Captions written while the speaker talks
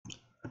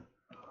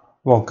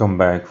Welcome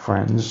back,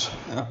 friends.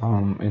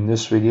 In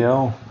this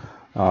video,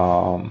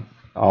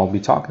 I'll be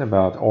talking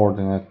about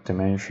ordinate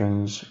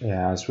dimensions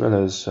as well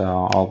as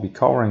I'll be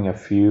covering a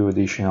few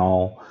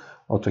additional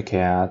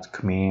AutoCAD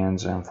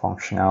commands and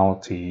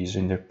functionalities.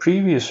 In the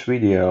previous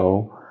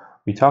video,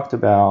 we talked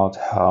about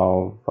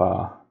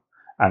how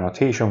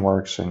annotation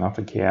works in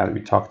AutoCAD. We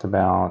talked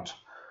about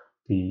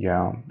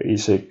the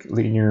basic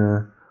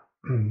linear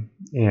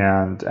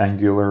and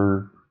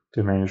angular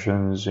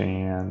dimensions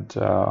and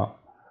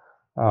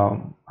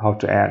how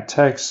to add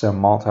text and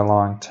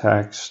multi-line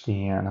text,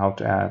 and how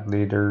to add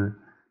leader,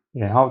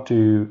 and how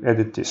to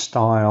edit the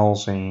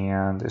styles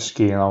and the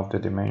scale of the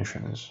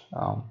dimensions.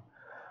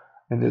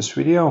 In this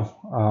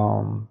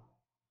video,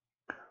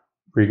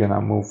 we're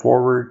gonna move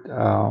forward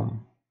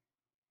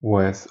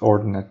with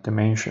ordinate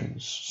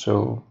dimensions.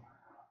 So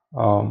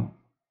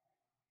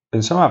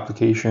in some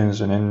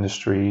applications in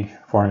industry,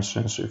 for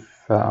instance,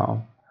 if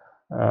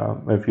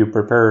you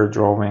prepare a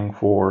drawing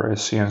for a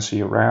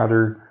CNC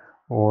router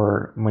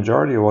or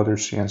majority of other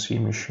CNC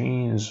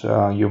machines,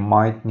 you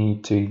might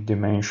need to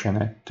dimension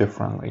it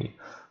differently.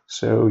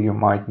 So you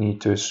might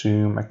need to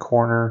assume a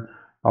corner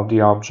of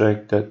the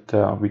object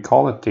that we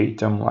call it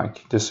datum,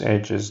 like this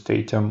edge is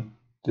datum,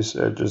 this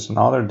edge is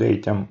another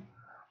datum.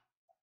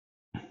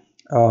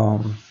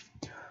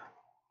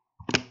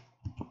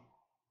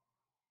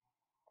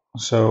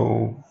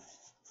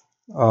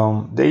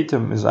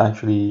 Datum is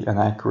actually an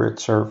accurate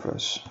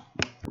surface.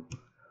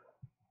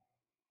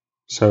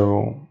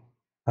 So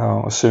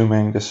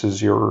assuming this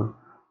is your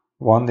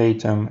one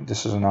datum,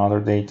 this is another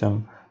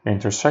datum, the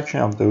intersection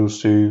of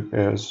those two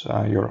is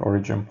your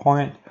origin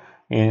point,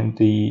 and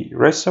the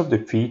rest of the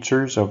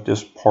features of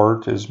this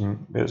part is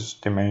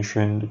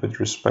dimensioned with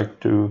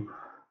respect to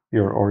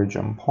your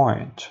origin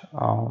point,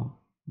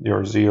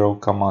 your 0,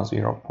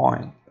 0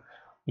 point.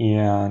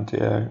 And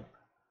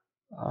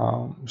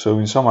so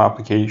in some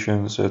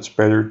applications, it's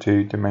better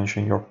to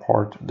dimension your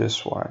part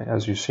this way.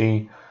 As you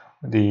see,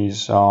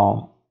 these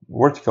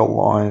vertical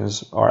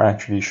lines are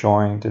actually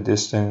showing the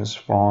distance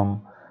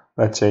from,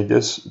 let's say,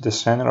 the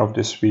center of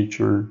this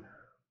feature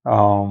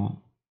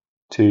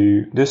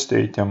to this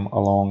datum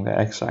along the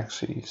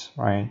x-axis,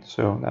 right?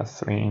 So that's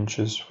 3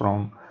 inches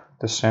from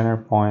the center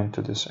point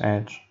to this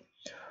edge.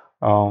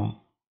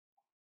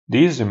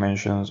 These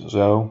dimensions,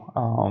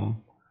 though,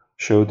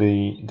 show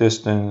the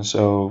distance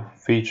of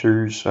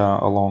features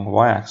along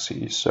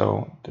y-axis.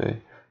 So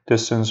the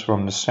distance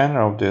from the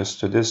center of this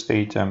to this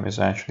datum is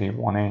actually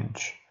 1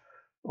 inch,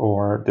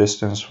 or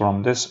distance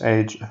from this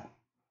edge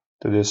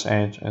to this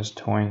edge is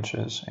 2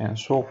 inches, and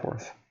so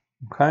forth.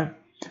 Okay.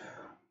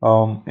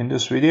 In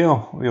this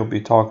video, we'll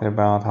be talking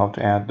about how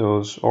to add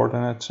those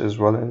ordinates, as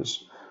well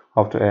as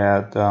how to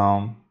add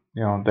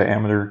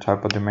diameter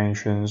type of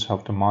dimensions, how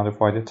to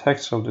modify the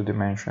text of the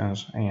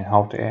dimensions, and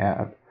how to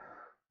add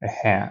a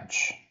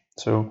hatch.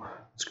 So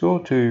let's go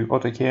to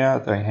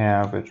AutoCAD. I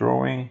have a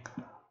drawing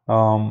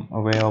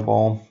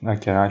available. I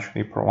can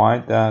actually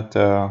provide that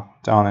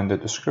down in the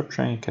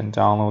description. You can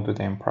download it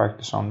and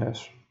practice on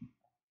this.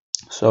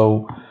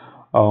 So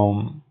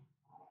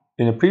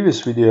in the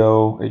previous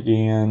video,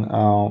 again,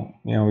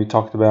 we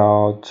talked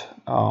about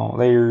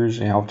layers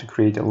and how to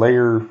create a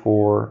layer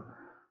for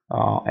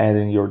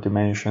adding your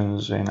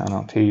dimensions and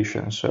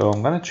annotation. So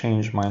I'm going to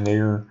change my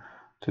layer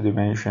to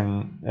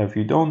dimension. If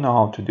you don't know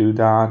how to do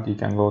that, you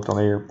can go to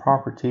layer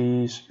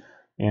properties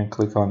and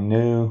click on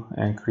new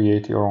and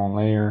create your own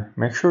layer.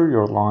 Make sure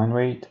your line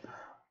weight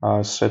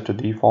is set to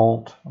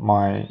default.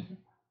 My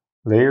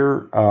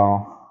layer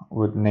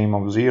with name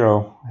of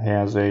 0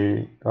 has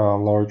a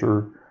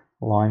larger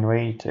line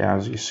weight.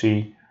 As you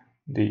see,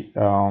 the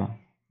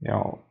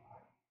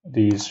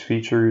these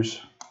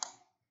features,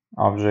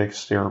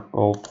 objects, they're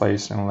all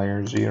placed in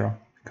layer 0.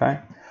 Okay,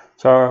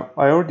 so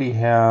I already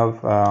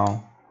have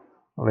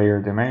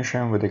layer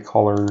dimension with the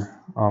color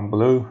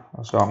blue,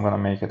 so I'm going to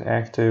make it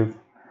active.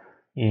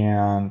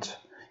 And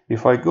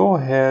if I go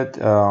ahead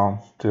to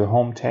the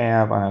home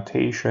tab,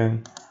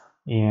 annotation,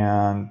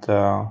 and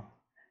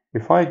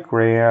if I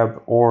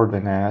grab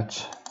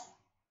ordinate,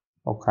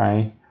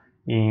 okay,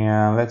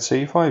 and let's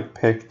say if I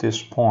pick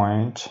this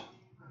point,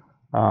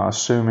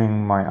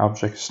 assuming my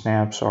object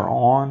snaps are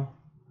on,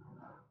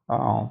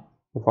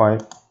 if I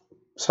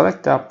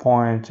select that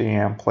point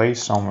and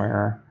place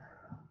somewhere,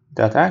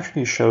 that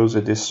actually shows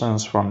the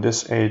distance from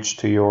this edge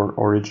to your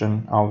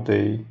origin of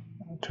the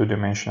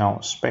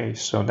two-dimensional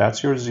space. So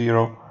that's your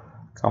 0,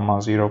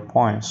 0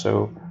 point.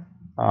 So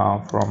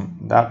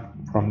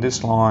from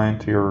this line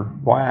to your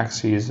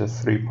y-axis is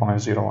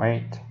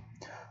 3.08.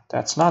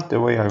 That's not the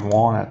way I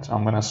want it.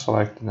 I'm going to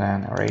select and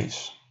then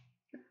erase.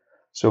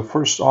 So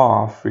first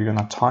off, we're going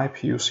to type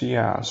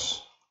UCS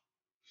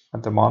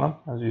at the bottom,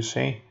 as you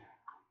see.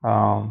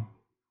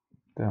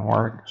 Didn't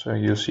work. So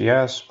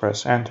UCS,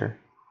 press enter.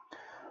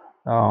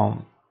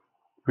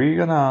 We're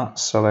gonna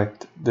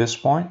select this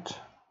point,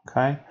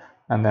 okay,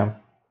 and then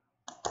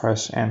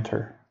press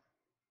enter.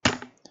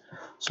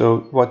 So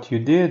what you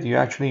did, you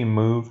actually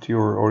moved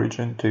your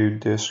origin to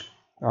this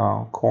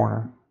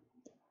corner.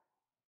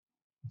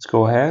 Let's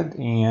go ahead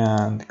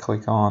and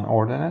click on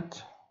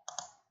Ordinate.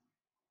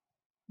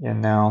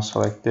 And now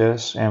select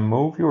this and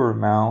move your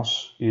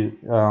mouse,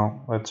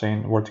 let's say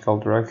in vertical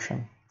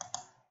direction.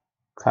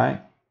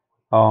 Okay.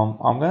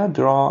 I'm gonna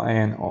draw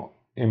an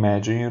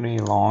imaginary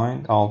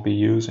line. I'll be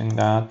using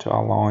that to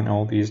align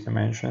all these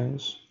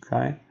dimensions.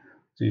 Okay.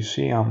 So you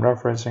see I'm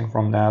referencing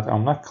from that.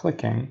 I'm not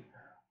clicking.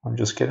 I'm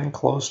just getting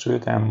close to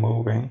it and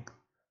moving.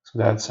 So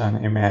that's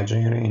an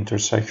imaginary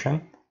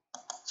intersection.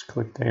 Let's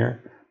click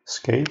there.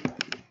 Escape.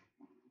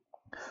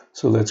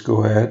 So let's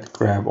go ahead,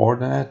 grab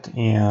Ordinate,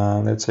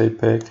 and let's say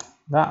pick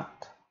that.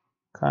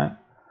 Okay.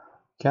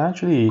 You can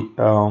actually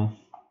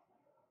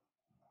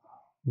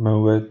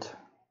move it.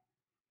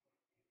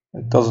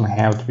 It doesn't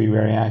have to be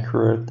very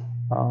accurate.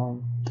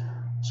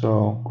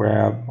 So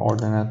grab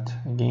Ordinate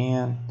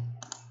again.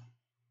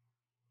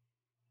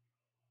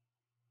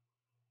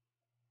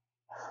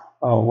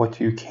 What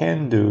you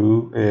can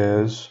do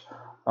is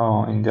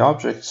in the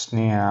object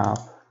snap,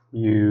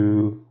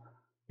 you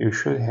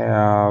should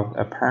have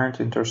a parent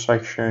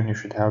intersection. You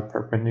should have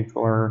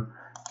perpendicular.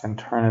 You can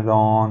turn it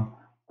on.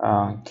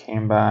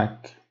 Come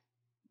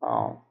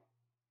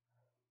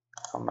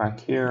back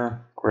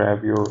here.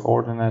 Grab your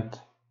Ordinate.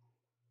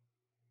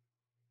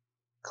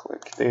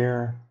 Click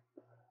there.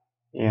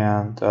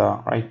 And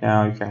right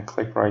now you can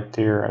click right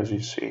there, as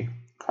you see.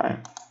 Okay.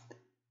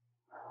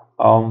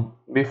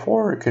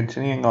 Before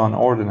continuing on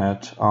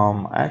Ordinate,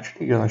 I'm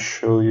actually gonna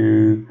show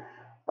you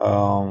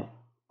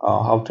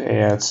how to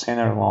add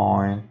center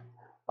line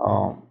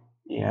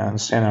and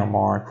center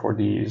mark for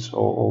these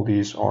all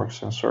these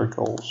arcs and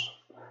circles.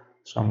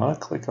 So I'm gonna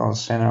click on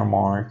center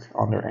mark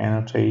under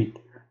Annotate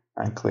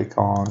and click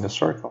on the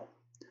circle.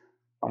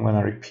 I'm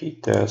gonna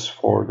repeat this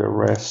for the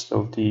rest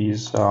of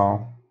these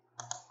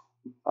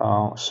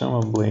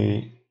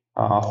assumably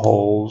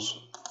holes.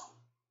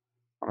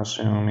 I'm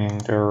assuming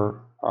they're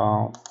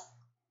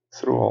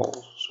through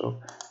holes,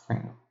 so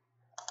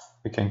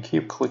you can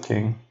keep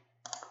clicking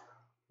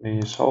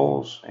these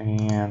holes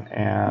and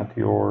add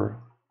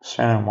your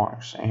center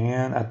marks,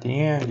 and at the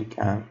end you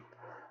can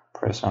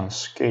press on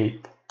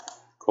Escape,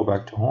 go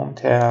back to Home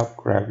tab,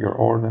 grab your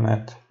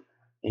Ordinate,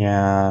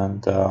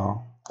 and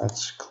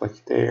let's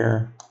click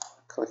there,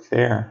 click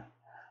there.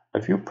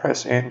 If you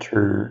press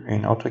Enter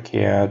in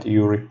AutoCAD,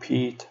 you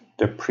repeat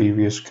the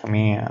previous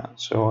command.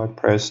 So I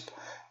pressed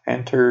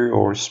Enter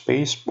or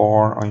Space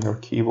Bar on your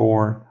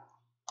keyboard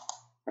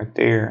right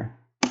there.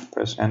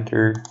 Press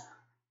Enter,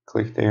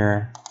 click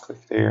there,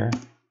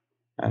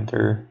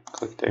 Enter,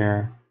 click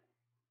there.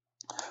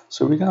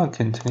 So we're gonna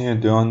continue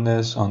doing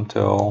this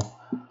until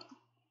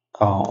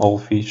all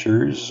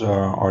features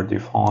are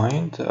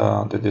defined.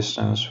 The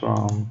distance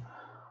from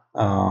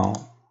a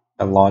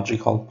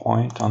logical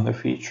point on the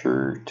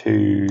feature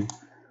to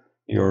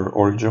your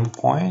origin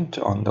point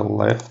on the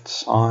left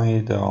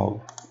side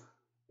of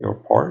your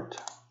part.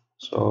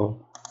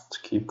 So let's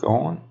keep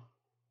going.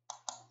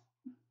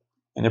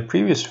 In the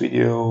previous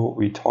video,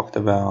 we talked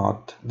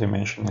about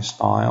dimension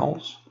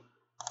styles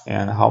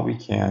and how we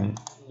can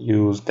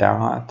use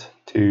that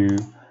to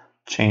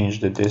change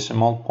the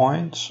decimal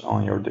points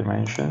on your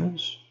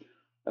dimensions,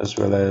 as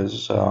well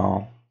as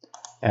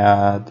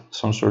add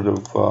some sort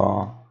of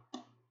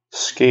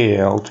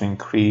scale to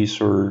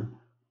increase or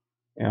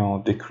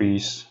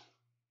decrease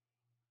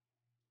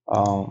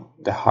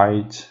the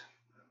height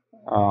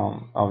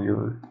of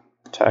your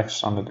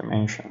text on the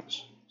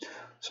dimensions.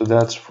 So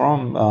that's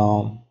from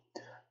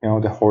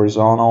the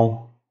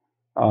horizontal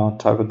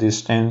type of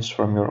distance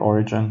from your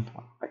origin.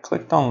 I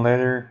clicked on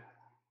letter.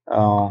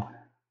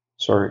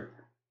 Sorry,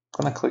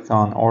 I'm gonna click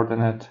on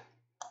Ordinate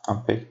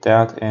and pick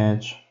that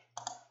edge,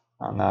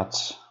 and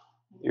that's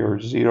your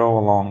 0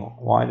 along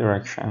Y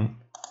direction.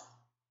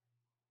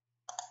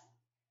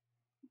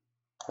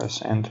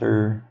 Press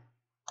Enter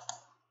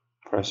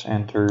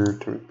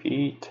to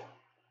repeat,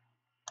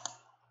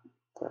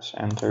 press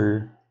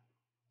Enter,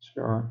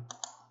 0,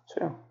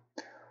 2.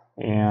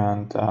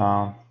 And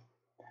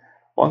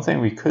one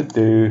thing we could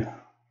do,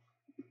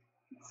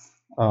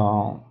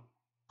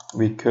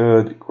 we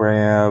could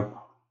grab,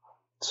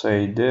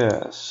 say,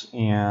 this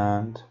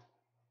and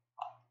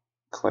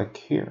click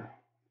here.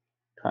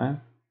 Okay,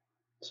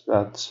 so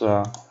that's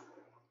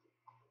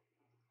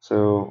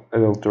so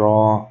it'll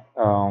draw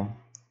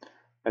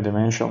a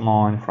dimension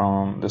line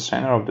from the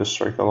center of the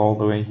circle all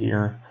the way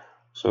here.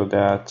 So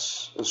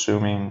that's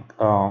assuming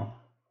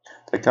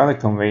that kind of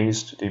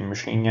conveys to the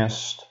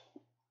machinist,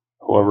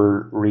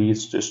 whoever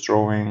reads this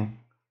drawing,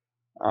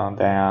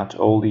 that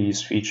all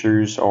these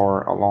features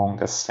are along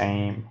the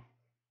same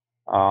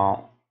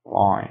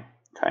line.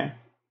 Okay,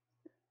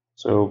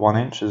 so 1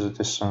 inch is the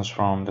distance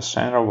from the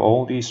center of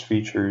all these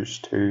features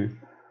to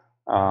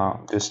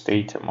this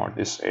datum or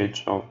this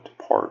edge of the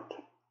part.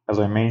 As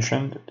I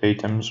mentioned,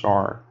 datums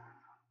are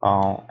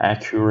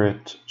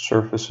accurate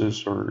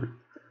surfaces or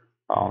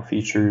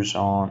features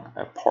on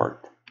a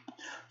part.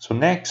 So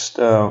next,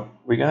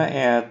 we're gonna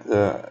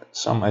add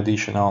some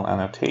additional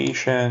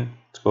annotation.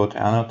 Let's go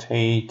to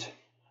Annotate.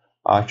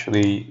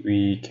 Actually,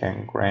 we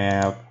can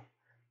grab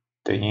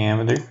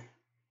diameter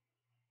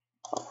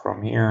of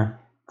from here.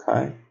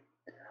 Okay,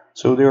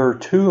 so there are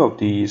two of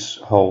these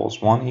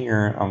holes, one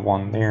here and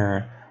one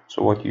there.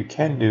 So what you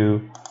can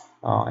do,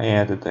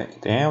 add the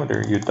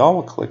diameter, you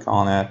double click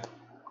on it,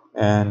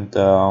 and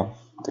the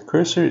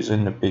cursor is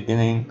in the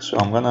beginning, so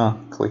I'm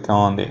gonna click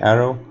on the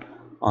arrow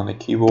on the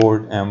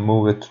keyboard and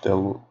move it to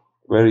the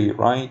very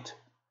right,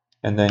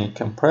 and then you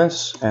can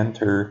press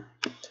enter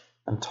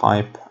and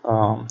type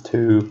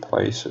 2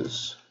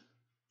 places.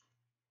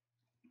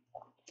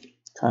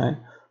 Okay,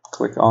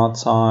 click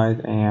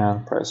outside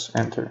and press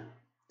enter.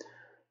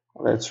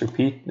 Let's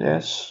repeat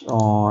this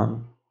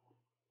on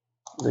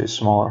the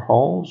smaller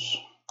holes.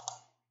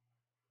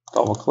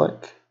 Double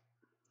click,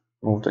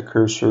 move the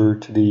cursor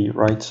to the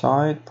right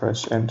side,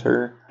 press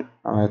enter,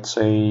 and let's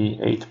say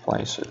 8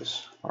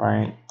 places. All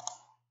right,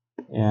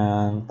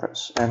 and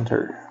press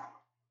enter.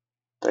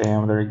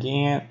 Diameter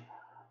again.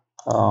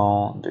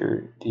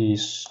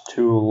 These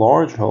 2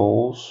 large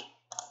holes,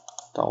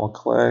 double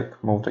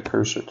click, move the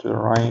cursor to the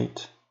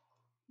right.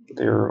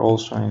 They're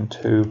also in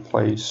 2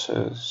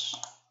 places.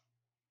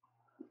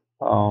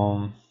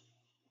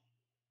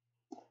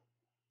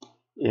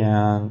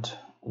 And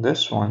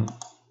this one,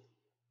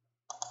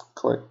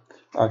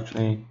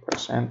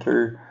 press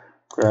enter,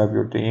 grab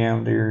your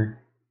diameter,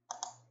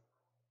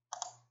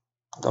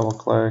 double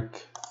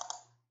click,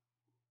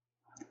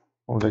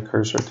 move the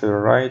cursor to the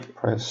right,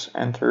 press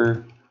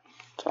enter,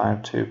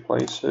 type 2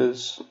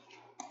 places,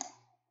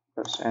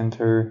 press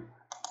enter.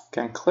 You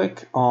can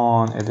click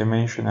on a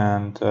dimension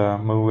and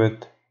move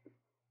it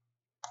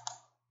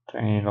to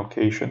any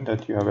location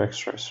that you have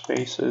extra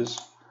spaces.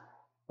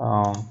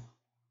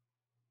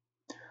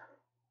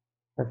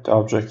 If the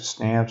object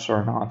snaps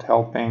are not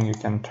helping, you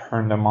can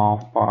turn them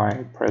off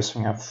by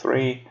pressing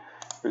F3.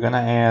 We're going to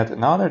add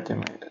another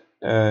dimension,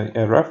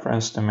 a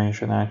reference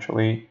dimension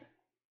actually,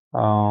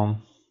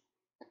 from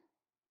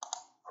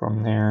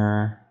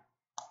there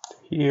to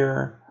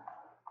here.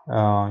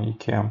 You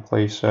can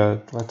place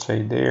it, let's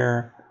say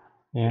there,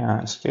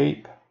 and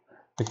escape.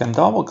 You can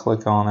double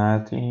click on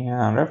it,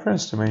 and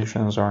reference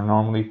dimensions are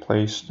normally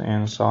placed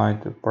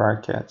inside the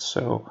brackets.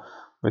 So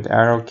with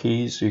arrow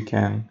keys, you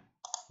can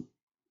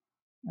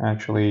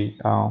actually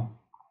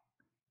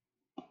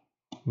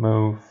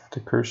move the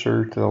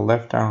cursor to the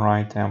left and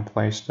right and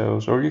place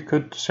those, or you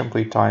could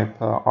simply type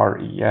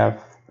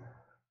REF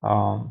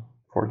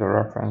for the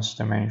reference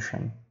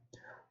dimension.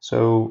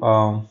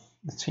 So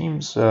it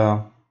seems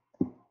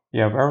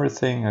you have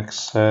everything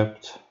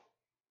except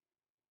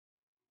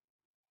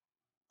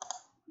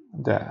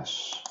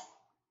this.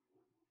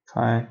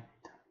 Okay,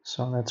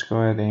 so let's go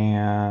ahead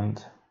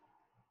and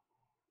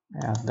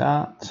add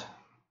that.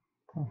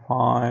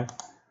 5.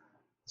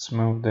 Let's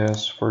move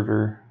this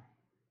further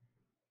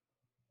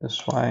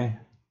this way.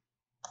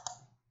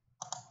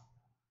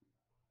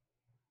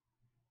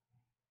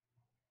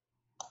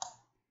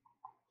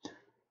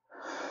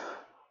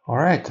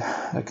 Alright,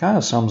 that kind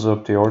of sums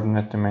up the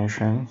ordinate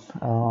dimension.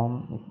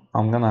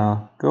 I'm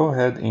gonna go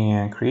ahead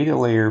and create a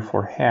layer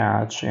for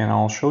hatch, and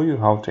I'll show you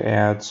how to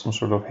add some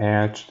sort of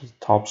hatch to the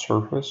top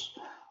surface,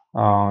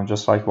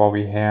 just like what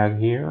we had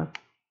here.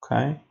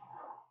 Okay,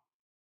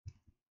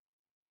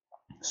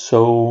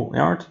 so in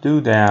order to do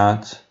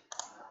that,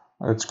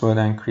 let's go ahead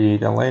and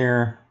create a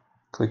layer.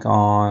 Click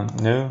on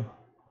new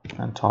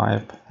and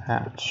type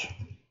hatch.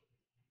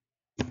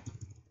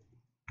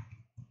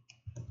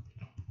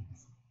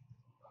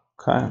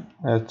 Okay,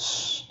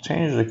 let's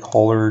change the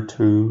color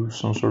to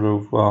some sort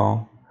of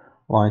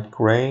light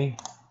gray,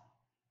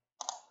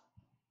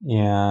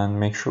 and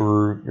make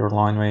sure your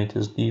line weight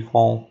is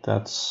default.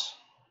 That's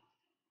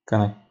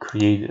gonna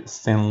create a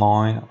thin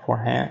line for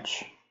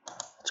hatch.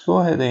 Let's go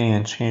ahead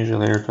and change the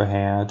layer to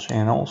hatch,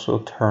 and also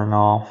turn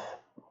off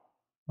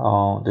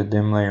the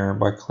dim layer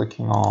by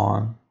clicking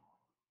on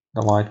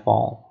the light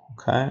bulb.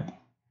 Okay,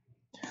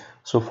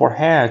 so for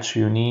hatch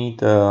you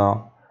need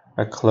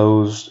a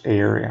closed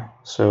area,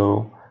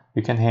 so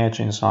you can hatch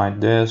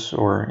inside this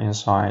or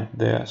inside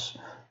this.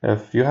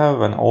 If you have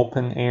an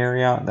open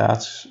area,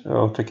 that's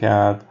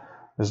AutoCAD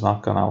is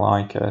not gonna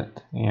like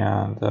it,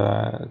 and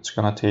it's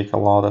gonna take a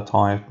lot of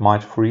time. It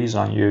might freeze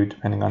on you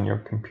depending on your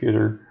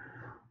computer.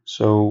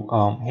 So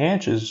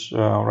hatch is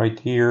right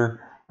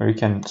here, or you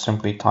can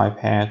simply type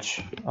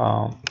hatch,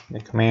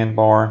 the command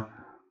bar.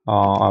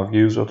 I've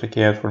used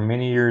AutoCAD for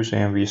many years,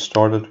 and we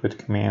started with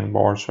command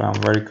bar, so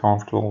I'm very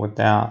comfortable with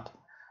that.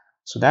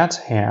 So that's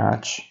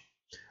hatch.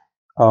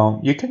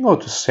 You can go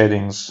to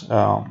settings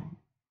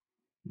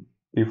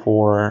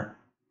before.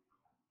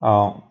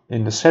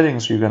 In the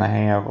settings, you're gonna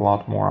have a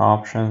lot more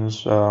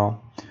options,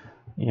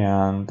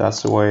 and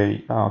that's the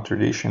way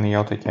traditionally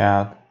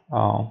AutoCAD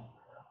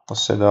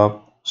was set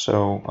up.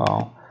 So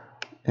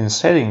in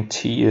setting,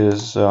 T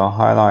is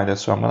highlighted,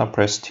 so I'm gonna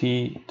press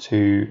T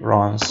to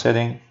run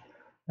setting,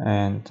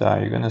 and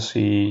you're gonna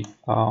see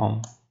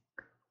a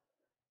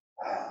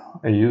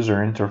user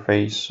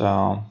interface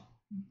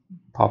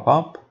pop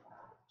up.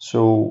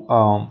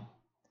 So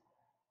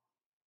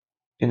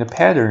in the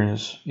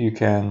patterns, you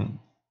can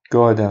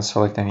go ahead and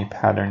select any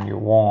pattern you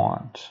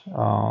want.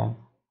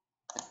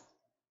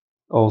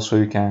 Also,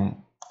 you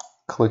can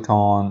click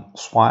on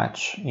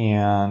swatch,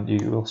 and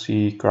you will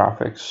see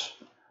graphics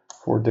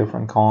for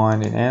different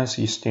kind. In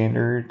ANSI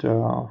standard,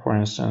 for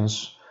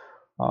instance,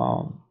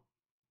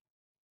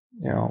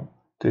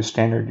 the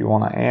standard you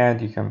want to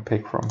add, you can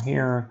pick from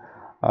here.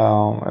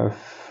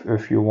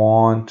 If you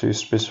want to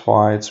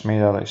specify it's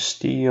made out of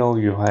steel,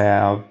 you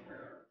have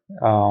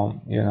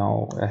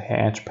a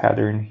hatch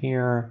pattern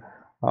here.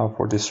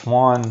 For this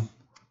one,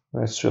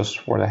 let's just,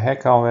 for the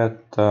heck of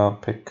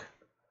it, pick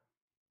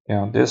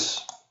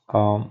this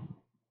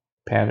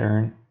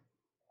pattern,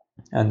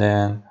 and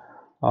then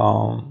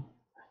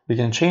you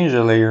can change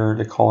the layer,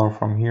 the color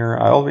from here.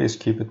 I always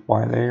keep it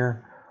by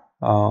layer.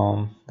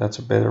 That's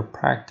a better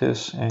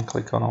practice, and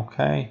click on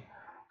OK.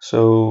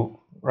 So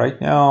right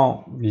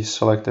now we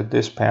selected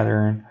this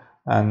pattern,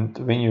 and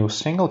when you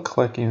single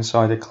click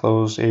inside the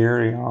closed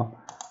area,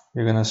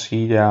 you're gonna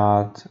see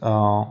that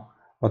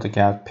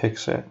AutoCAD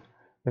picks it.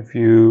 If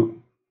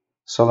you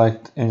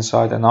select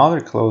inside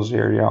another closed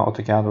area,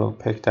 AutoCAD will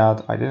pick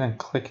that. I didn't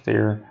click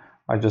there,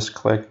 I just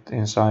clicked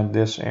inside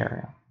this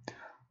area.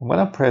 I'm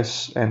gonna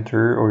press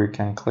enter, or you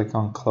can click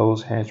on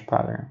close hatch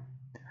pattern.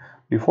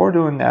 Before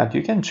doing that,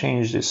 you can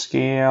change the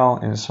scale.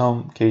 In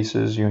some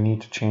cases you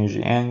need to change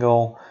the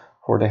angle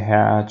for the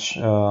hatch,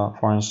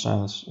 for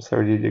instance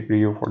 30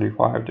 degree or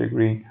 45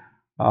 degree.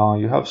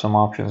 You have some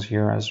options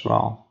here as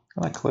well.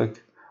 I'm gonna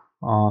click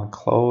on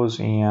close,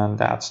 and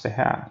that's the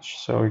hatch.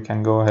 So you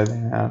can go ahead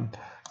and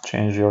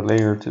change your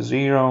layer to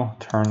 0,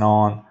 turn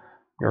on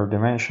your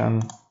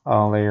dimension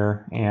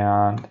layer,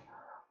 and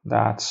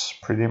that's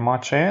pretty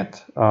much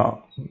it.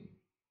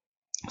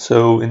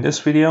 So in this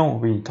video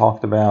we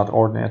talked about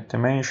ordinate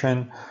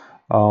dimension.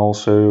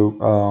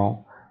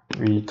 Also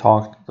we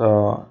talked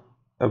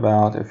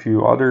about a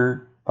few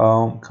other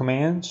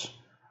commands.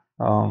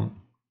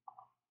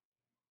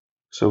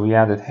 So we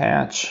added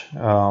hatch,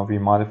 we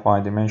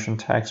modified dimension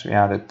text, we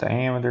added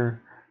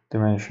diameter,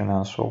 dimension,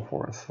 and so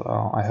forth.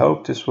 I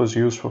hope this was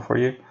useful for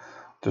you.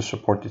 To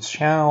support this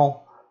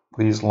channel,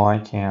 please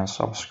like and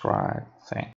subscribe. Thanks.